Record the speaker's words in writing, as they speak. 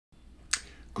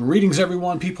Greetings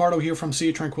everyone, Pete Pardo here from Sea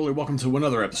of Tranquility. Welcome to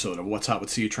another episode of What's Hot with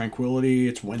Sea of Tranquility.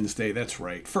 It's Wednesday, that's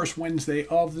right. First Wednesday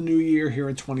of the new year here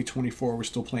in 2024. We're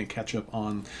still playing catch up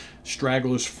on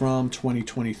stragglers from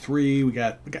 2023. We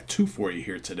got two for you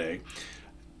here today.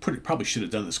 Probably should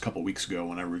have done this a couple weeks ago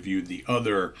when I reviewed the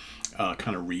other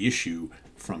kind of reissue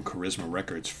from Charisma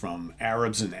Records from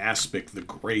Arabs and Aspic, the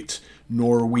great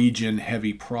Norwegian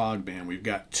heavy prog band. We've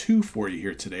got two for you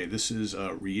here today. This is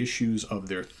reissues of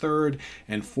their third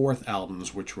and fourth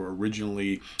albums, which were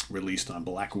originally released on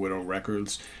Black Widow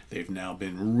Records. They've now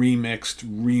been remixed,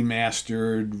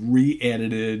 remastered,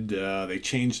 re-edited. They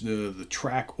changed the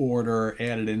track order,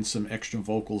 added in some extra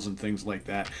vocals and things like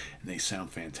that, and they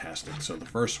sound fantastic. So the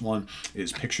first one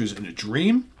is Pictures in a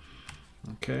Dream.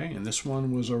 Okay, and this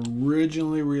one was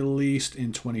originally released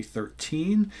in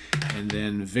 2013, and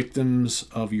then Victims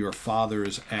of Your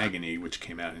Father's Agony, which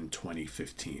came out in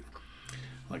 2015.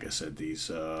 Like I said,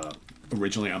 these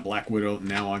originally on Black Widow,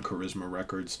 now on Charisma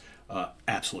Records,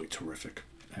 absolutely terrific.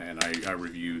 And I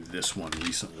reviewed this one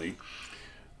recently,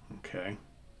 okay,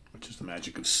 which is The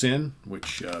Magic of Sin,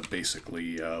 which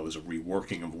basically was a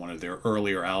reworking of one of their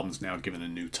earlier albums, now given a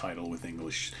new title with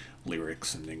English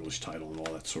lyrics and English title and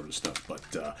all that sort of stuff. But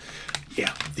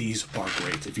yeah, these are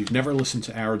great. If you've never listened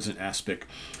to Arabs and Aspic,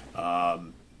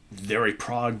 they're a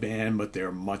prog band, but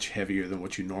they're much heavier than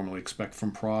what you normally expect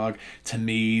from prog. To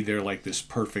me, they're like this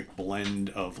perfect blend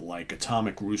of like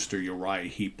Atomic Rooster, Uriah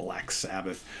Heep, Black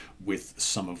Sabbath, with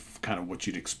some of kind of what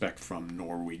you'd expect from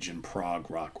Norwegian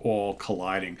prog rock, all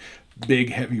colliding.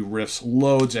 Big heavy riffs,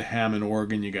 loads of Hammond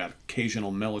organ, you got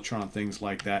occasional mellotron, things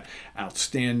like that,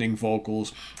 outstanding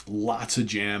vocals, lots of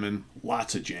jamming.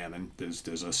 There's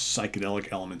a psychedelic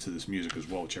element to this music as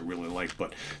well, which I really like,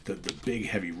 but the big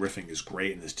heavy riffing is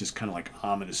great, and there's just kind of like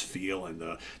ominous feel, and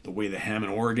the way the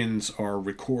Hammond organs are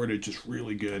recorded, just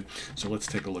really good. So let's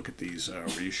take a look at these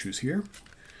reissues here.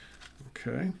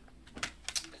 Okay.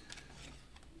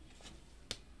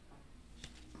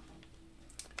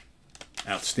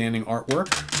 Outstanding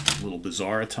artwork, a little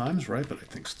bizarre at times, right? But I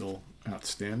think still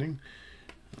outstanding.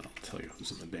 I'll tell you who's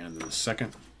in the band in a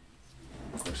second.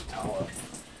 Of course, Tala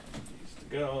needs to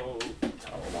go.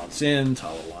 Tala wants in,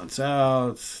 Tala wants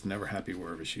out. Never happy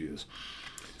wherever she is.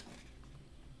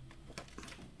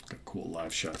 Got cool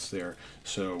live shots there.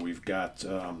 So we've got,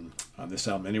 on this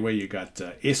album anyway, you got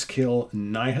Eskil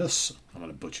Nihus. I'm going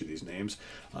to butcher these names,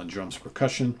 on drums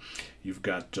percussion. You've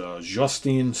got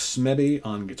Jostein Smedby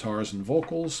on guitars and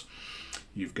vocals.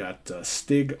 You've got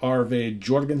Stig Arve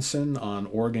Jorgensen on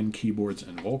organ, keyboards,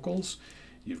 and vocals.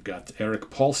 You've got Erik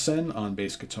Paulsen on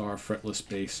bass guitar, fretless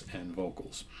bass, and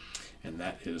vocals. And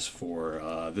that is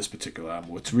for this particular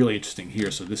album. What's really interesting here,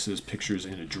 so this is Pictures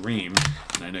in a Dream,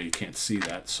 and I know you can't see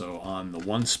that. So on the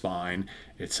one spine,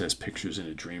 it says Pictures in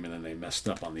a Dream, and then they messed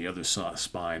up on the other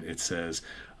spine. It says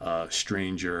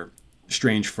Strange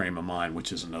Frame of Mind,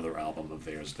 which is another album of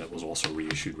theirs that was also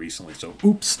reissued recently. So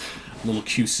oops, a little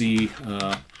QC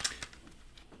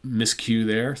miscue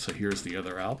there. So here's the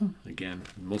other album. Again,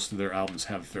 most of their albums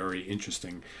have very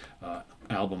interesting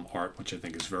album art, which I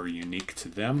think is very unique to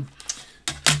them.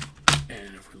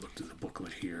 And if we look at the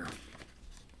booklet here,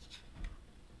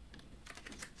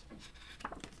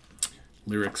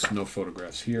 lyrics, no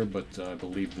photographs here, but I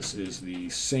believe this is the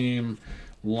same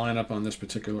lineup on this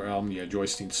particular album. Yeah,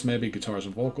 Jostein Smedby, guitars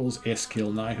and vocals,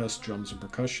 Eskil Nihus, drums and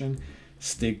percussion,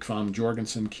 Stig Kvam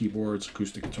Jorgensen, keyboards,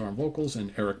 acoustic guitar and vocals,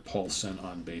 and Erik Paulsen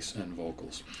on bass and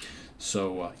vocals.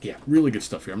 So, yeah, really good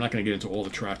stuff here. I'm not going to get into all the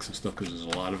tracks and stuff because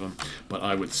there's a lot of them, but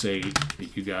I would say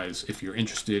that you guys, if you're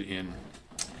interested in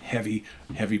heavy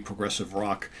progressive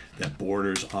rock that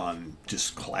borders on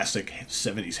just classic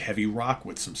 70s heavy rock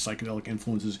with some psychedelic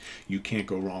influences, you can't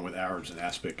go wrong with Arabs and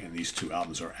Aspic, and these two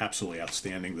albums are absolutely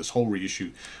outstanding. This whole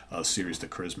reissue series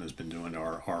that Charisma has been doing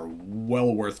are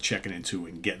well worth checking into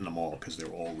and getting them all, because they're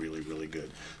all really, really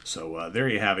good. So there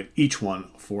you have it. Each one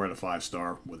 4 out of 5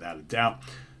 star without a doubt.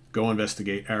 Go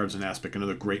investigate Arabs and Aspic,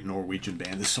 another great Norwegian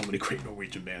band. There's so many great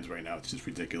Norwegian bands right now. It's just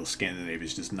ridiculous. Scandinavia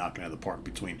is just knocking out of the park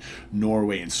between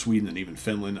Norway and Sweden and even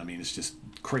Finland. I mean, it's just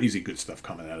crazy good stuff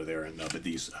coming out of there. And but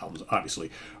these albums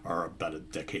obviously are about a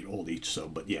decade old each. So,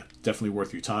 but yeah, definitely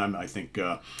worth your time. I think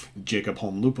Jacob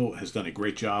Holm Lupo has done a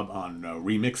great job on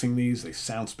remixing these. They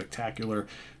sound spectacular.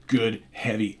 Good,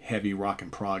 heavy rock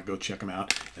and prog. Go check them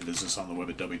out and visit us on the web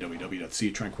at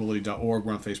www.seatranquility.org.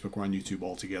 We're on Facebook, we're on YouTube,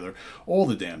 all together, all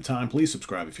the damn time. Please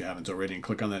subscribe if you haven't already, and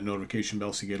click on that notification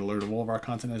bell so you get alert of all of our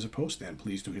content as it posts. And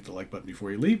please do hit the like button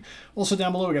before you leave. Also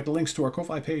down below, we got the links to our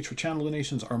Ko-Fi page for channel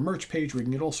donations, our merch page where you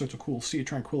can get all sorts of cool Sea of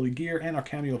Tranquility gear, and our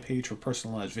Cameo page for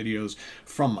personalized videos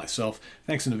from myself.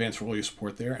 Thanks in advance for all your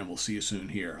support there, and we'll see you soon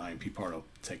here. I am Pete Pardo.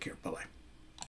 Take care. Bye-bye.